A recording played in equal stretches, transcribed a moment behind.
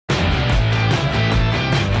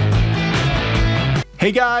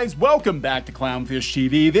Hey guys, welcome back to Clownfish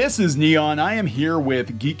TV. This is Neon. I am here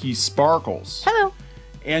with Geeky Sparkles. Hello.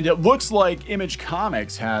 And it looks like Image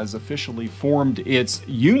Comics has officially formed its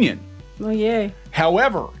union. Oh, yay.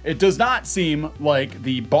 However, it does not seem like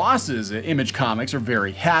the bosses at Image Comics are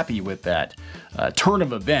very happy with that turn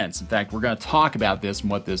of events. In fact, we're going to talk about this and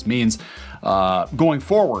what this means going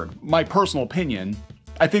forward. My personal opinion,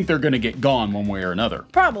 I think they're going to get gone one way or another.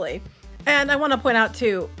 Probably. And I want to point out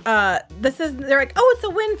too, they're like, oh, it's a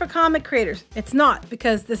win for comic creators. It's not,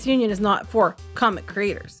 because this union is not for comic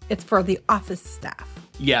creators. It's for the office staff.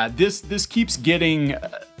 Yeah, this keeps getting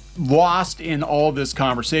lost in all this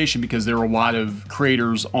conversation because there are a lot of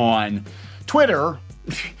creators on Twitter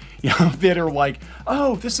that are like,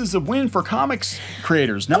 oh, this is a win for comics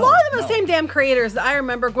creators. No, a lot of them are the same damn creators that I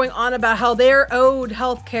remember going on about how they're owed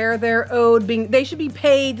healthcare, they should be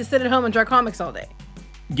paid to sit at home and draw comics all day.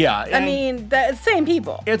 Yeah, I mean, the same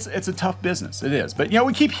people. It's a tough business. It is. But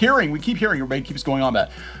we keep hearing, everybody keeps going on about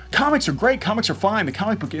comics are great, comics are fine, the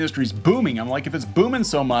comic book industry is booming. I'm like, if it's booming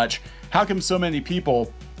so much, how come so many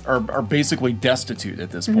people are basically destitute at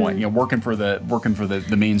this point? Working for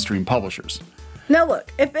the mainstream publishers. Now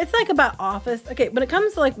look, if it's like about office, okay, when it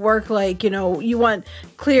comes to like work, like, you want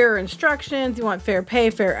clear instructions, you want fair pay,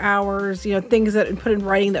 fair hours, things that are put in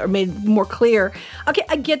writing that are made more clear. Okay,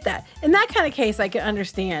 I get that. In that kind of case, I can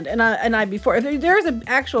understand. If there's an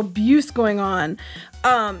actual abuse going on,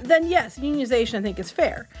 then yes, unionization I think is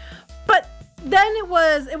fair. But then it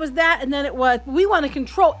was that, and then it was, we want to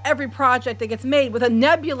control every project that gets made with a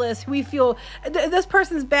nebulous, we feel this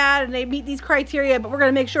person's bad and they meet these criteria, but we're going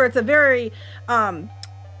to make sure it's a very,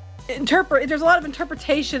 there's a lot of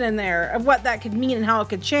interpretation in there of what that could mean and how it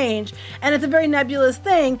could change. And it's a very nebulous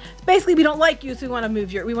thing. Basically, we don't like you, so we want to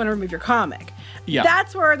remove your comic. Yeah.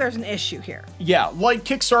 That's where there's an issue here. Yeah, like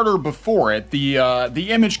Kickstarter before it, the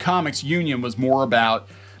Image Comics union was more about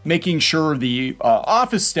making sure the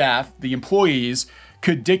office staff, the employees,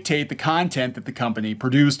 could dictate the content that the company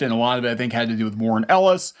produced. And a lot of it, I think, had to do with Warren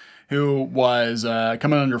Ellis, who was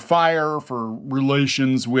coming under fire for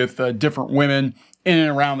relations with different women in and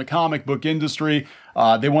around the comic book industry.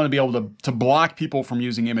 They want to be able to block people from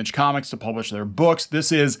using Image Comics to publish their books.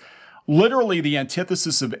 This is literally the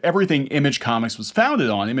antithesis of everything Image Comics was founded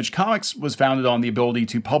on. Image Comics was founded on the ability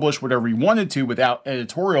to publish whatever you wanted to without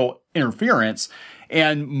editorial interference.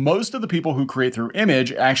 And most of the people who create through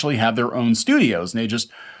Image actually have their own studios. And they just,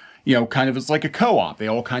 it's like a co-op. They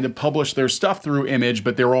all kind of publish their stuff through Image,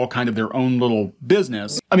 but they're all kind of their own little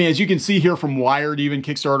business. I mean, as you can see here from Wired, even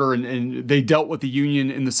Kickstarter, and they dealt with the union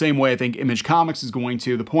in the same way I think Image Comics is going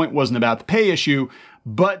to. The point wasn't about the pay issue,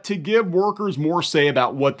 but to give workers more say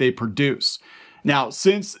about what they produce. Now,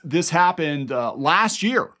 since this happened last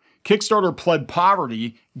year, Kickstarter pled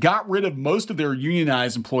poverty, got rid of most of their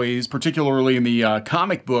unionized employees, particularly in the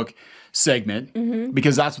comic book segment,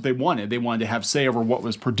 because that's what they wanted. They wanted to have say over what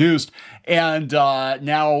was produced. And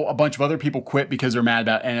now a bunch of other people quit because they're mad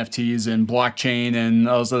about NFTs and blockchain and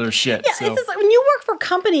all this other shit. Yeah, it's just like when you work for a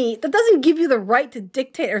company, that doesn't give you the right to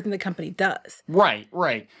dictate everything the company does. Right.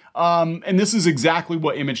 And this is exactly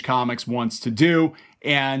what Image Comics wants to do.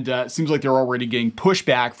 And it seems like they're already getting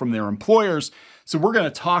pushback from their employers. So we're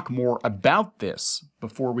going to talk more about this.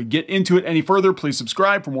 Before we get into it any further, please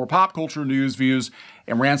subscribe for more pop culture news, views,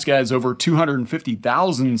 and Rants has over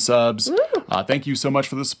 250,000 subs. Thank you so much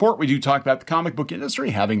for the support. We do talk about the comic book industry,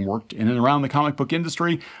 having worked in and around the comic book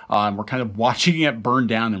industry. We're kind of watching it burn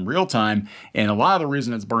down in real time. And a lot of the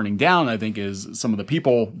reason it's burning down, I think, is some of the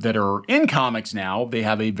people that are in comics now, they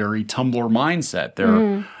have a very Tumblr mindset.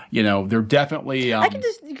 They're definitely...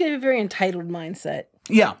 you get a very entitled mindset.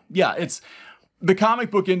 Yeah. The comic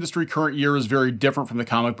book industry current year is very different from the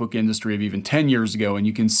comic book industry of even 10 years ago. And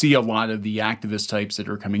you can see a lot of the activist types that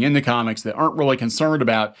are coming into comics that aren't really concerned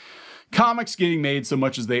about comics getting made so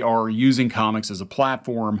much as they are using comics as a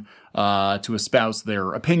platform to espouse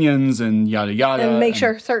their opinions and yada yada. And make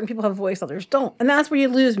sure certain people have a voice, others don't. And that's where you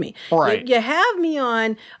lose me. Right. You have me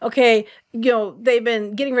on, okay, they've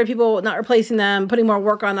been getting rid of people, not replacing them, putting more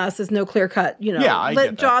work on us. There's no clear cut, I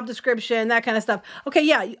get job description, that kind of stuff.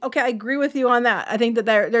 Okay, I agree with you on that. I think that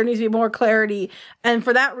there needs to be more clarity. And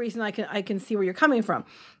for that reason, I can see where you're coming from.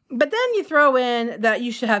 But then you throw in that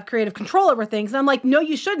you should have creative control over things. And I'm like, no,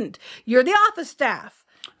 you shouldn't. You're the office staff.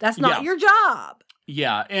 That's not your job.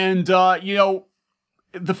 Yeah. And, the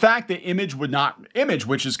fact that Image,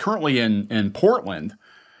 which is currently in Portland,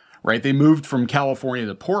 right? They moved from California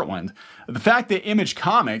to Portland. The fact that Image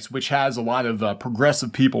Comics, which has a lot of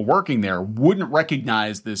progressive people working there, wouldn't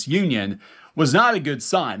recognize this union was not a good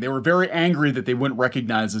sign. They were very angry that they wouldn't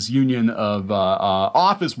recognize this union of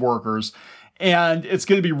office workers. And it's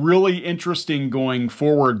going to be really interesting going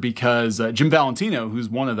forward because Jim Valentino, who's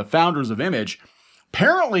one of the founders of Image,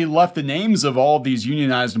 apparently left the names of all of these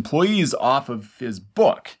unionized employees off of his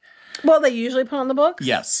book. Well, they usually put on the books?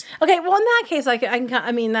 Yes. Okay, well, in that case,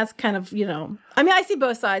 I mean, that's kind of, you know, I mean, I see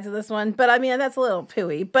both sides of this one, but I mean, that's a little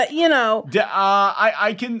pooey, but you know.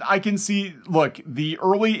 I can see, look, the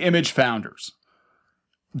early Image founders,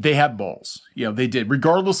 they had balls. You know, they did.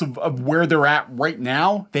 Regardless of where they're at right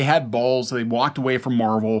now, they had balls. They walked away from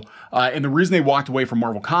Marvel. And the reason they walked away from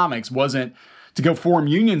Marvel Comics wasn't to go form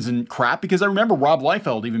unions and crap, because I remember Rob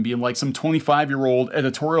Liefeld even being like, some 25-year-old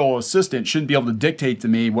editorial assistant shouldn't be able to dictate to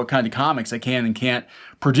me what kind of comics I can and can't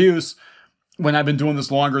produce when I've been doing this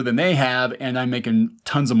longer than they have, and I'm making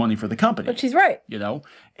tons of money for the company. But she's right. You know?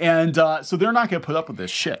 And so they're not going to put up with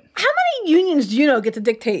this shit. How many unions do you know get to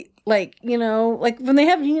dictate? Like, you know, like when they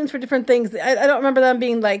have unions for different things, I don't remember them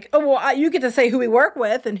being like, oh, well, you get to say who we work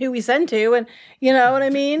with and who we send to. And you know what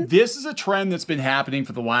I mean? This is a trend that's been happening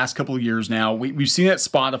for the last couple of years now. We've seen it at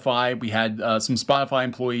Spotify. We had some Spotify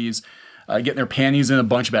employees getting their panties in a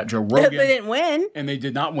bunch about Joe Rogan. They didn't win. And they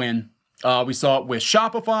did not win. We saw it with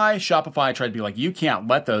Shopify. Shopify tried to be like, you can't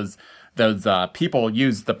let those people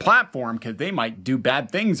use the platform because they might do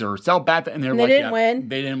bad things or sell bad things. And they didn't win.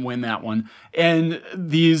 They didn't win that one. And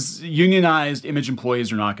these unionized Image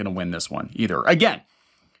employees are not going to win this one either. Again,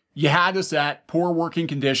 you had us at poor working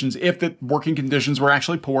conditions, if the working conditions were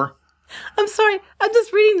actually poor. I'm sorry. I'm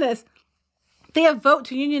just reading this. They have vote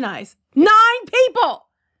to unionize. 9 people.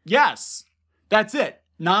 Yes, that's it.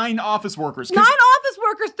 9 office workers. 9 office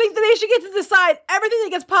workers think that they should get to decide everything that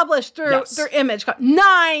gets published through their Image.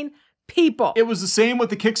 9 people. It was the same with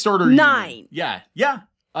the Kickstarter. 9. Union. Yeah.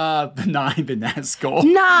 The 9, the Nazgul.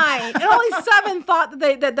 9. And only 7 thought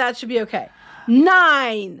that that should be okay.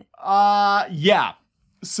 9. Yeah.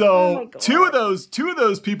 So two of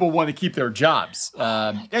those people want to keep their jobs.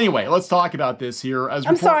 Anyway, let's talk about this here.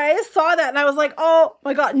 I'm sorry, I just saw that and I was like, oh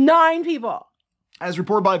my God, 9 people. As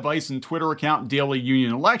reported by Vice and Twitter account Daily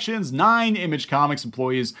Union Elections, 9 Image Comics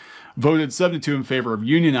employees voted 7-2 in favor of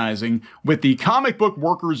unionizing, with the Comic Book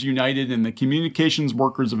Workers United and the Communications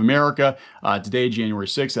Workers of America. Today, January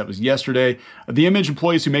 6th, that was yesterday. The Image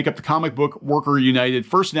employees who make up the Comic Book Worker United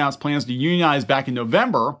first announced plans to unionize back in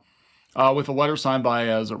November, with a letter signed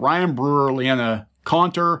by Ryan Brewer, Leanna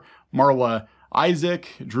Conter, Marla Isaac,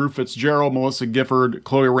 Drew Fitzgerald, Melissa Gifford,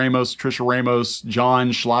 Chloe Ramos, Trisha Ramos,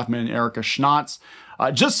 John Schlafman, Erica Schnotz.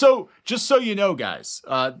 Just so you know, guys,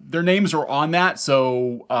 their names are on that.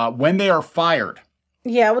 So when they are fired.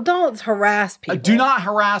 Yeah, well, don't harass people. Do not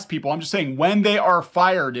harass people. I'm just saying, when they are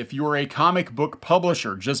fired, if you're a comic book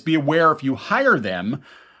publisher, just be aware if you hire them,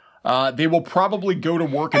 they will probably go to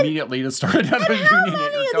work immediately to start another union at your company.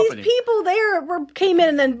 How many of these people there came in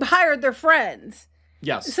and then hired their friends?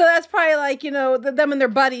 Yes. So that's probably like, you know, them and their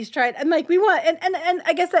buddies tried. And like, we want, and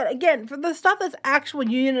I guess that, again, for the stuff that's actual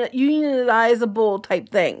unionizable type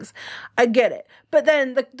things, I get it. But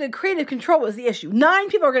then the creative control was the issue. 9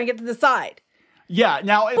 people are going to get to decide. Yeah,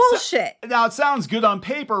 now bullshit. Now it sounds good on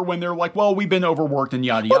paper when they're like, well, we've been overworked and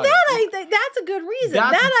yada yada. Well, that's a good reason.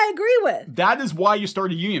 That I agree with. That is why you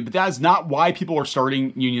start a union, but that is not why people are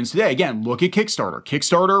starting unions today. Again, look at Kickstarter.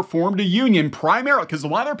 Kickstarter formed a union primarily because a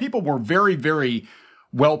lot of their people were very, very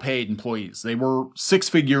well-paid employees. They were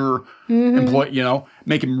 6-figure employee, you know,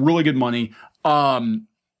 making really good money.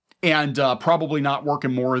 And probably not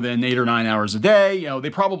working more than 8 or 9 hours a day. You know, they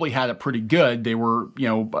probably had it pretty good. They were, you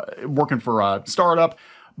know, working for a startup,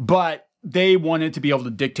 but they wanted to be able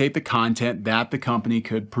to dictate the content that the company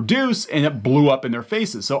could produce, and it blew up in their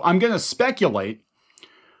faces. So I'm going to speculate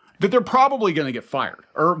that they're probably going to get fired,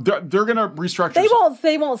 or they're going to restructure.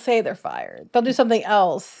 They won't say they're fired. They'll do something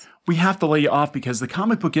else. We have to lay you off because the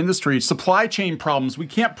comic book industry, supply chain problems, we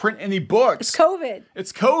can't print any books.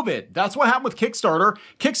 It's COVID. That's what happened with Kickstarter.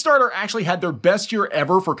 Kickstarter actually had their best year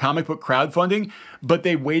ever for comic book crowdfunding, but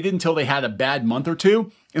they waited until they had a bad month or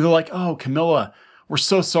two. And they're like, oh, Camilla, we're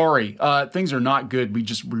so sorry. Things are not good. We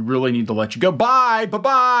really need to let you go. Bye.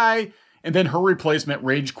 Bye-bye. And then her replacement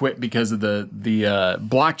rage quit because of the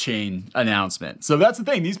blockchain announcement. So that's the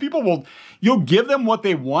thing. These people you'll give them what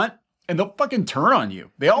they want, and they'll fucking turn on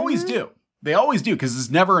you. They always do. They always do, because it's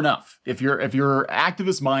never enough. If you're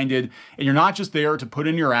activist minded and you're not just there to put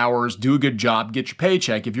in your hours, do a good job, get your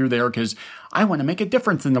paycheck. If you're there because I want to make a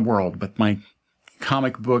difference in the world with my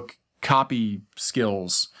comic book copy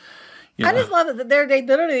skills. I just love it that they're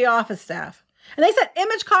literally the office staff. And they said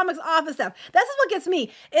Image Comics office staff. This is what gets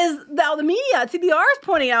me, is the media, TBR is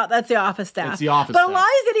pointing out that's the office staff. It's the office but staff. a lot of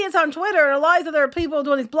these idiots on Twitter and a lot of these other people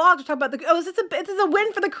doing these blogs are talking about, this is a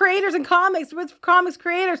win for the creators and comics, with comics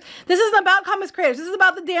creators. This isn't about comics creators. This is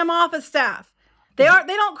about the damn office staff. They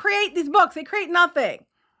don't create these books. They create nothing.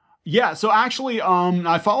 Yeah, so actually,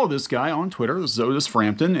 I follow this guy on Twitter, this is Otis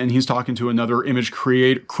Frampton, and he's talking to another image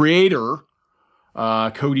creator,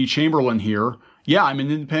 Cody Chamberlain here. Yeah, I'm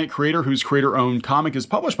an independent creator whose creator-owned comic is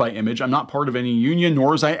published by Image. I'm not part of any union,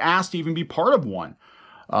 nor was I asked to even be part of one.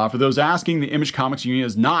 For those asking, the Image Comics Union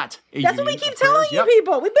is not a union. That's what we keep telling you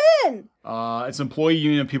people. We've been. It's an employee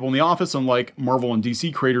union of people in the office, unlike Marvel and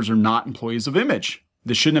DC creators are not employees of Image.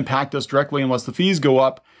 This shouldn't impact us directly unless the fees go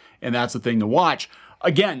up, and that's the thing to watch.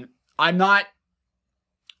 Again, I'm not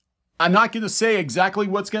going to say exactly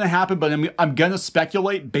what's going to happen, but I'm going to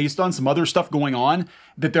speculate based on some other stuff going on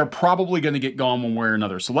that they're probably going to get gone one way or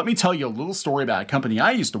another. So let me tell you a little story about a company I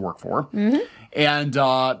used to work for. And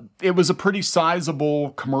it was a pretty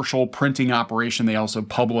sizable commercial printing operation. They also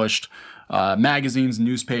published magazines,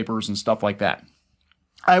 newspapers, and stuff like that.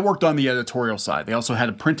 I worked on the editorial side. They also had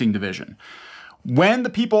a printing division. When the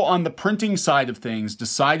people on the printing side of things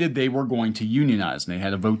decided they were going to unionize, and they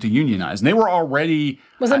had a vote to unionize, and they were already...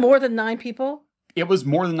 Was it more than 9 people? It was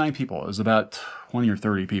more than 9 people. It was about 20 or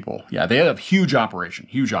 30 people. Yeah, they had a huge operation,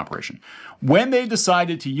 huge operation. When they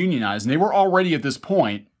decided to unionize, and they were already at this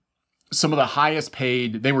point, some of the highest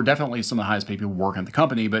paid, they were definitely some of the highest paid people working at the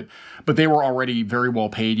company, but they were already very well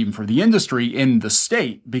paid even for the industry in the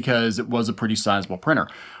state because it was a pretty sizable printer.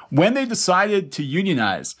 When they decided to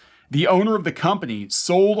unionize, the owner of the company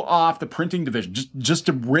sold off the printing division, just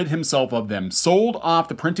to rid himself of them, sold off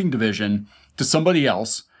the printing division to somebody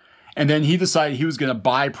else. And then he decided he was going to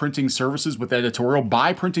buy printing services with editorial,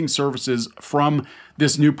 buy printing services from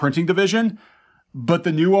this new printing division. But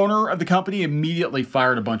the new owner of the company immediately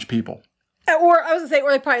fired a bunch of people. Or I was going to say,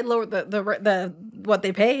 or they probably lowered the what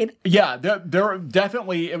they paid. Yeah, they're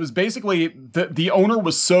definitely, it was basically, the owner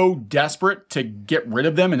was so desperate to get rid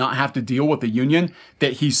of them and not have to deal with the union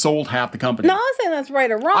that he sold half the company. No, I'm not saying that's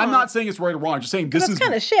right or wrong. I'm not saying it's right or wrong. I'm just saying this is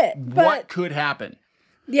kind of shit. What could happen.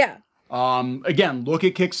 Yeah. Again, look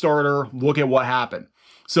at Kickstarter, look at what happened.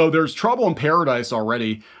 So there's trouble in paradise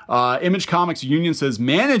already. Image Comics Union says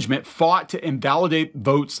management fought to invalidate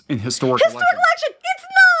votes in historic election. It's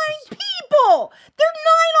 9 people. They're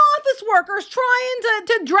 9 office workers trying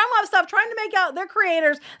to drum up stuff, trying to make out their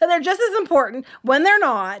creators that they're just as important when they're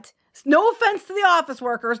not. No offense to the office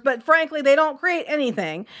workers, but frankly, they don't create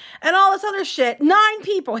anything. And all this other shit. 9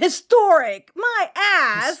 people. Historic. My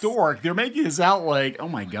ass. Historic. They're making this out like, oh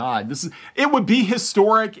my God. It would be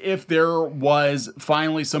historic if there was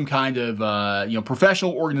finally some kind of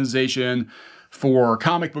professional organization for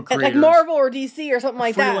comic book creators. Like Marvel or DC or something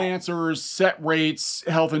like that. Freelancers, set rates,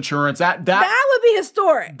 health insurance. That would be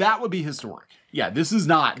historic. That would be historic. Yeah, this is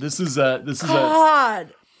not.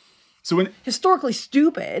 God. So historically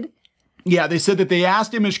stupid. Yeah, they said that they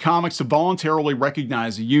asked Image Comics to voluntarily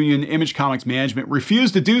recognize a union. Image Comics management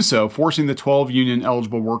refused to do so, forcing the 12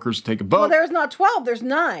 union-eligible workers to take a vote. Well, there's not 12, there's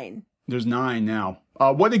 9. There's 9 now.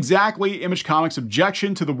 What exactly Image Comics'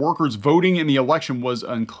 objection to the workers voting in the election was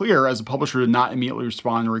unclear, as the publisher did not immediately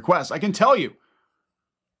respond to requests. I can tell you,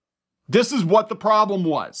 this is what the problem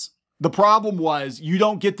was. The problem was you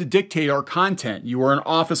don't get to dictate our content. You are an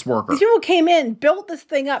office worker. These people came in, built this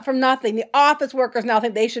thing up from nothing. The office workers now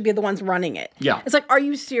think they should be the ones running it. Yeah. It's like, are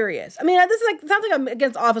you serious? I mean, this is like, it sounds like I'm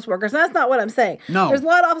against office workers. And that's not what I'm saying. No. There's a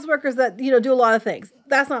lot of office workers that, do a lot of things.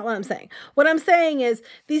 That's not what I'm saying. What I'm saying is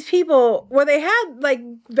these people, where they had like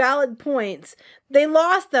valid points, they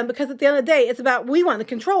lost them because at the end of the day, it's about we want to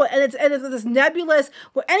control it. And it's this nebulous,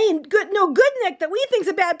 any Goodnick that we think's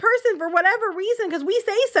a bad person for whatever reason, because we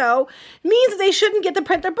say so, means that they shouldn't get to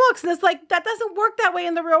print their books. And it's like, that doesn't work that way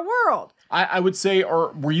in the real world. I would say,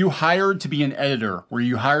 were you hired to be an editor? Were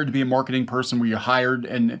you hired to be a marketing person? Were you hired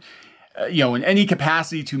in any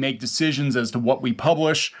capacity to make decisions as to what we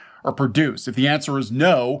publish or produce? If the answer is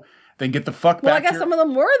no, then get the fuck back. Well, I guess some of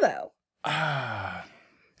them were, though.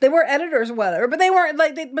 They were editors or whatever, but they weren't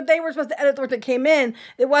like they were supposed to edit the work that came in.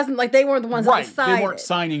 It wasn't like they weren't the ones that decided. They weren't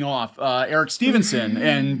signing off. Eric Stevenson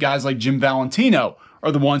and guys like Jim Valentino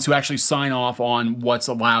are the ones who actually sign off on what's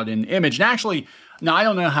allowed in Image. And actually, now I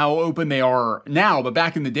don't know how open they are now, but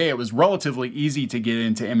back in the day, it was relatively easy to get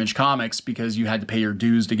into Image Comics because you had to pay your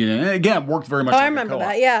dues to get in. And again, it worked very much. I remember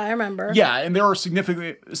that. Yeah, I remember. Yeah, and there are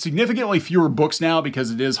significantly fewer books now because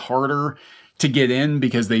it is harder to get in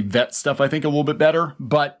because they vet stuff, I think, a little bit better.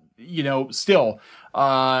 But, still.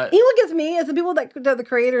 What gets me is the people that are the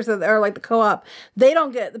creators that are like the co-op, they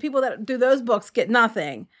don't get, the people that do those books get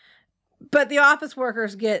nothing. But the office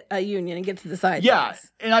workers get a union and get to decide. Yeah,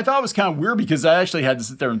 things. and I thought it was kind of weird because I actually had to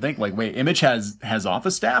sit there and think, like, wait, Image has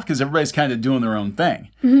office staff because everybody's kind of doing their own thing.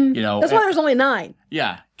 You know, That's why there's only 9.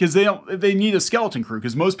 Yeah, because they need a skeleton crew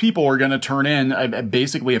because most people are going to turn in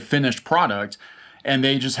basically a finished product, and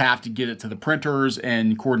they just have to get it to the printers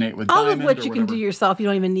and coordinate with all Diamond of which or you can do yourself. You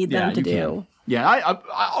don't even need them to do. Yeah,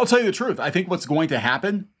 I'll tell you the truth. I think what's going to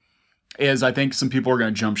happen is I think some people are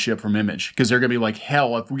going to jump ship from Image because they're going to be like,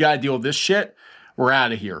 hell, if we got to deal with this shit, we're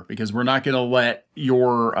out of here because we're not going to let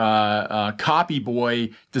your copy boy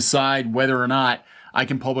decide whether or not I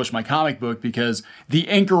can publish my comic book because the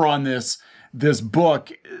anchor on this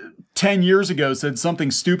book 10 years ago said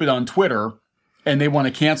something stupid on Twitter. And they want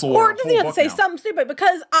to cancel or it doesn't even say now. something stupid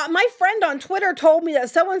because my friend on Twitter told me that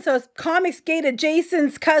so-and-so's comics gated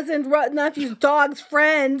Jason's cousin, nephew's dog's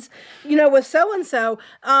friends, you know, with so-and-so.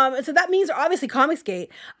 And so that means they're obviously comics gate.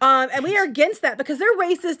 And we are against that because they're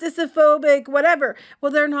racist, isophobic, whatever.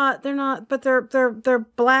 Well, they're not, but they're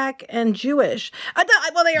black and Jewish.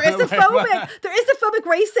 Well, they are isophobic. They're isophobic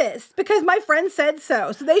racist because my friend said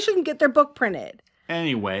so. So they shouldn't get their book printed.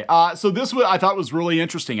 Anyway, so this I thought was really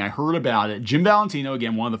interesting. I heard about it. Jim Valentino,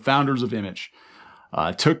 again, one of the founders of Image,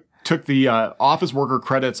 took the office worker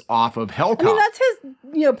credits off of Hellcop. I mean, that's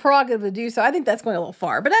his prerogative to do so. I think that's going a little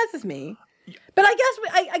far, but that's just me. But I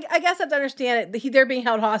guess I have to understand it. They're being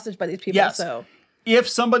held hostage by these people. Yes. So if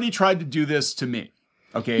somebody tried to do this to me,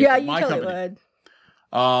 okay, yeah, you my totally company,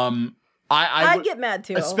 would. I'd get mad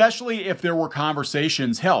too. Especially if there were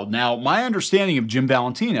conversations held. Now, my understanding of Jim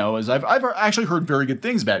Valentino is I've actually heard very good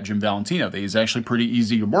things about Jim Valentino. That he's actually pretty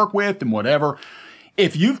easy to work with and whatever.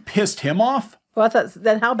 If you've pissed him off, well,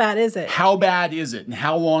 then how bad is it? How bad is it? And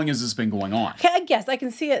how long has this been going on? Okay, I guess I can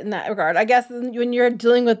see it in that regard. I guess when you're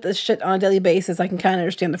dealing with this shit on a daily basis, I can kind of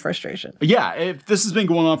understand the frustration. Yeah, if this has been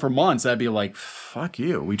going on for months, I'd be like, fuck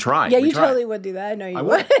you. We tried. Yeah, you totally would do that. I know you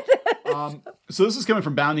would. So this is coming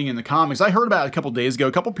from Bounding in the Comics. I heard about it a couple days ago.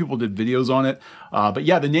 A couple people did videos on it. But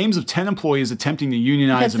yeah, the names of 10 employees attempting to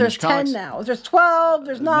unionize Image Comics. There's 10 now. There's 12,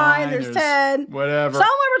 there's 9, there's 10. Whatever.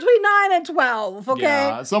 Somewhere between 9 and 12, okay?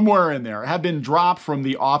 Yeah, somewhere in there. Have been dropped from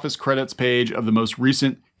the office credits page of the most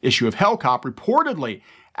recent issue of Hellcop, reportedly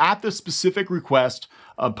at the specific request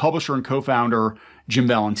of publisher and co-founder Jim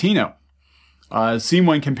Valentino. Seen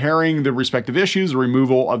when comparing the respective issues, the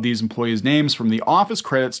removal of these employees' names from the office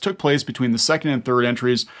credits took place between the second and third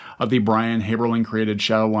entries of the Brian Haberlin created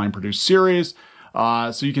Shadowline produced series.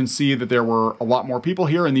 So you can see that there were a lot more people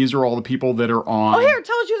here, and these are all the people that are on. Oh, here, it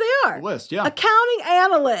tells you they are. The list, yeah. Accounting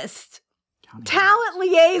analyst, talent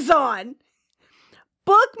liaison,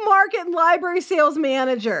 book market and library sales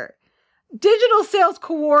manager, digital sales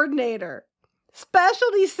coordinator,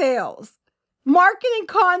 specialty sales, marketing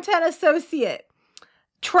content associate,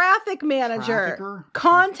 traffic manager,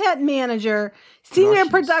 content manager, senior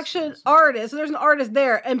production artist. So there's an artist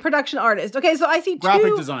there and production artist. Okay, so I see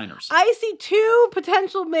graphic designers. I see 2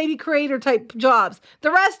 potential maybe creator type jobs.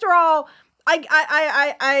 The rest are all. I'm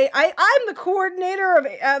the coordinator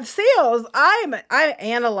of sales. I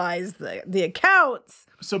analyze the accounts.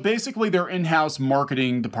 So basically, they're in-house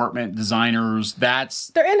marketing department designers.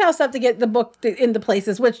 They're in-house stuff to get the book into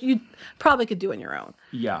places, which you probably could do on your own.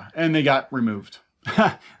 Yeah, and they got removed.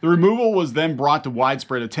 The removal was then brought to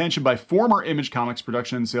widespread attention by former Image Comics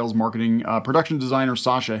production and sales marketing production designer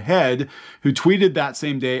Sasha Head, who tweeted that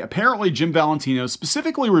same day, apparently Jim Valentino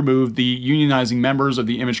specifically removed the unionizing members of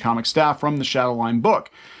the Image Comics staff from the Shadowline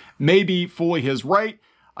book. Maybe fully his right.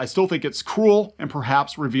 I still think it's cruel and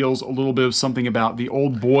perhaps reveals a little bit of something about the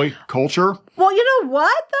old boy culture. Well, you know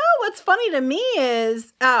what, though? What's funny to me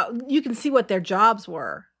is you can see what their jobs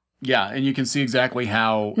were. Yeah, and you can see exactly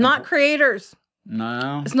how... Not creators.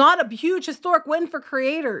 No. It's not a huge historic win for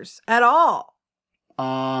creators at all.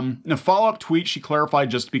 In a follow-up tweet, she clarified,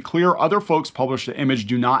 just to be clear, other folks published at Image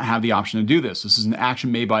do not have the option to do this. This is an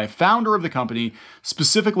action made by a founder of the company,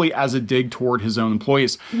 specifically as a dig toward his own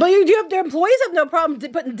employees. But you do have, their employees have no problem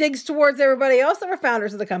putting digs towards everybody else that were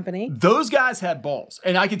founders of the company. Those guys had balls.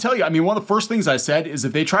 And I can tell you, I mean, one of the first things I said is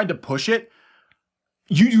if they tried to push it,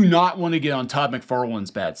 you do not want to get on Todd McFarlane's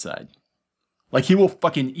bad side. Like, he will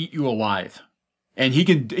fucking eat you alive. And he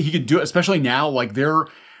could do it, especially now, like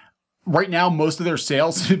right now, most of their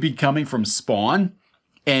sales would be coming from Spawn.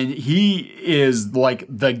 And he is like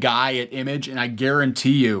the guy at Image. And I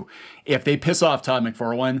guarantee you, if they piss off Todd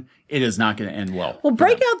McFarlane, it is not going to end well. Well,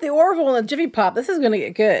 break out the Orville and the Jiffy Pop. This is going to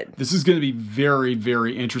get good. This is going to be very,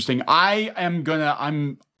 very interesting. I'm going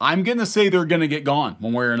to say they're going to get gone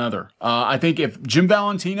one way or another. I think if Jim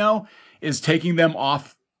Valentino is taking them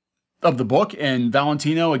off of the book, and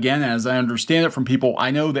Valentino, again, as I understand it from people I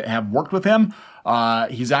know that have worked with him,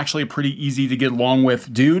 He's actually pretty easy to get along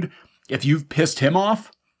with dude. If you've pissed him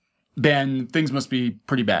off, then things must be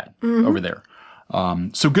pretty bad over there.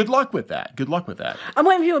 So good luck with that. Good luck with that. I'm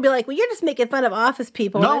waiting for people to be like, well, you're just making fun of office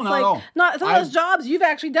people. No, no. Some of those jobs you've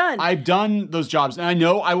actually done. I've done those jobs. And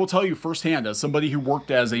I will tell you firsthand, as somebody who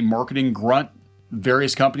worked as a marketing grunt,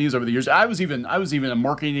 various companies over the years, I was even a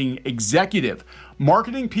marketing executive.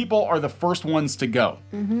 Marketing people are the first ones to go.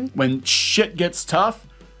 When shit gets tough,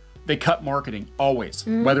 they cut marketing, always.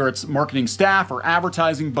 Whether it's marketing staff or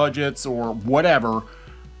advertising budgets or whatever,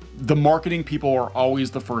 the marketing people are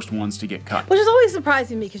always the first ones to get cut. Which is always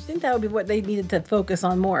surprising me, because you think that would be what they needed to focus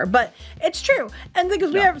on more. But it's true. And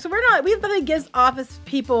because we have nothing against office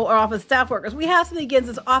people or office staff workers. We have something against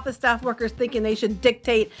this office staff workers thinking they should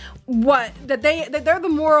dictate that they're the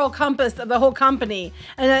moral compass of the whole company,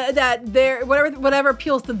 and that they're whatever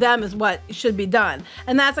appeals to them is what should be done.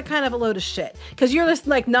 And that's a kind of a load of shit. Because you're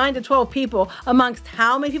listing like 9 to 12 people amongst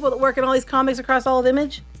how many people that work in all these comics across all of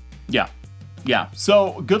Image? Yeah,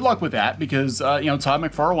 so good luck with that, because Todd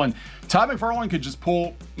McFarlane could just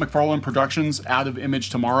pull McFarlane Productions out of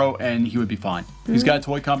Image tomorrow and he would be fine. He's got a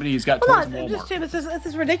toy company, he's got toys in Walmart. Jim, it's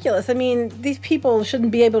just ridiculous. I mean, these people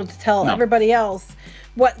shouldn't be able to tell everybody else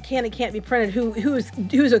what can and can't be printed,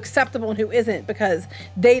 who's acceptable and who isn't, because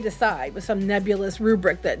they decide with some nebulous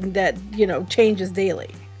rubric that changes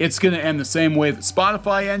daily. It's going to end the same way that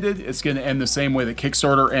Spotify ended. It's going to end the same way that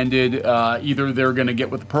Kickstarter ended. Either they're going to get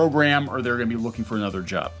with the program or they're going to be looking for another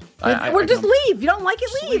job. Or just leave. You don't like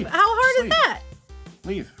it, leave. How hard is that?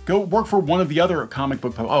 Leave. Go work for one of the other comic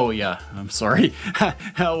book. Oh yeah, I'm sorry.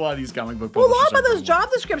 A lot of these comic book. Well, a lot of those job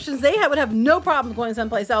descriptions would have no problem going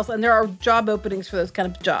someplace else, and there are job openings for those kind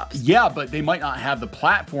of jobs. Yeah, but they might not have the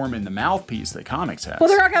platform and the mouthpiece that comics has. Well,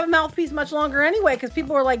 they're not gonna have a mouthpiece much longer anyway, because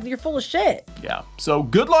people are like, "You're full of shit." Yeah. So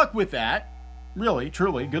good luck with that. Really,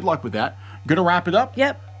 truly, good luck with that. Gonna wrap it up.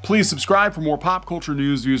 Yep. Please subscribe for more pop culture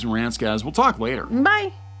news, views, and rants, guys. We'll talk later.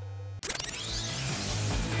 Bye.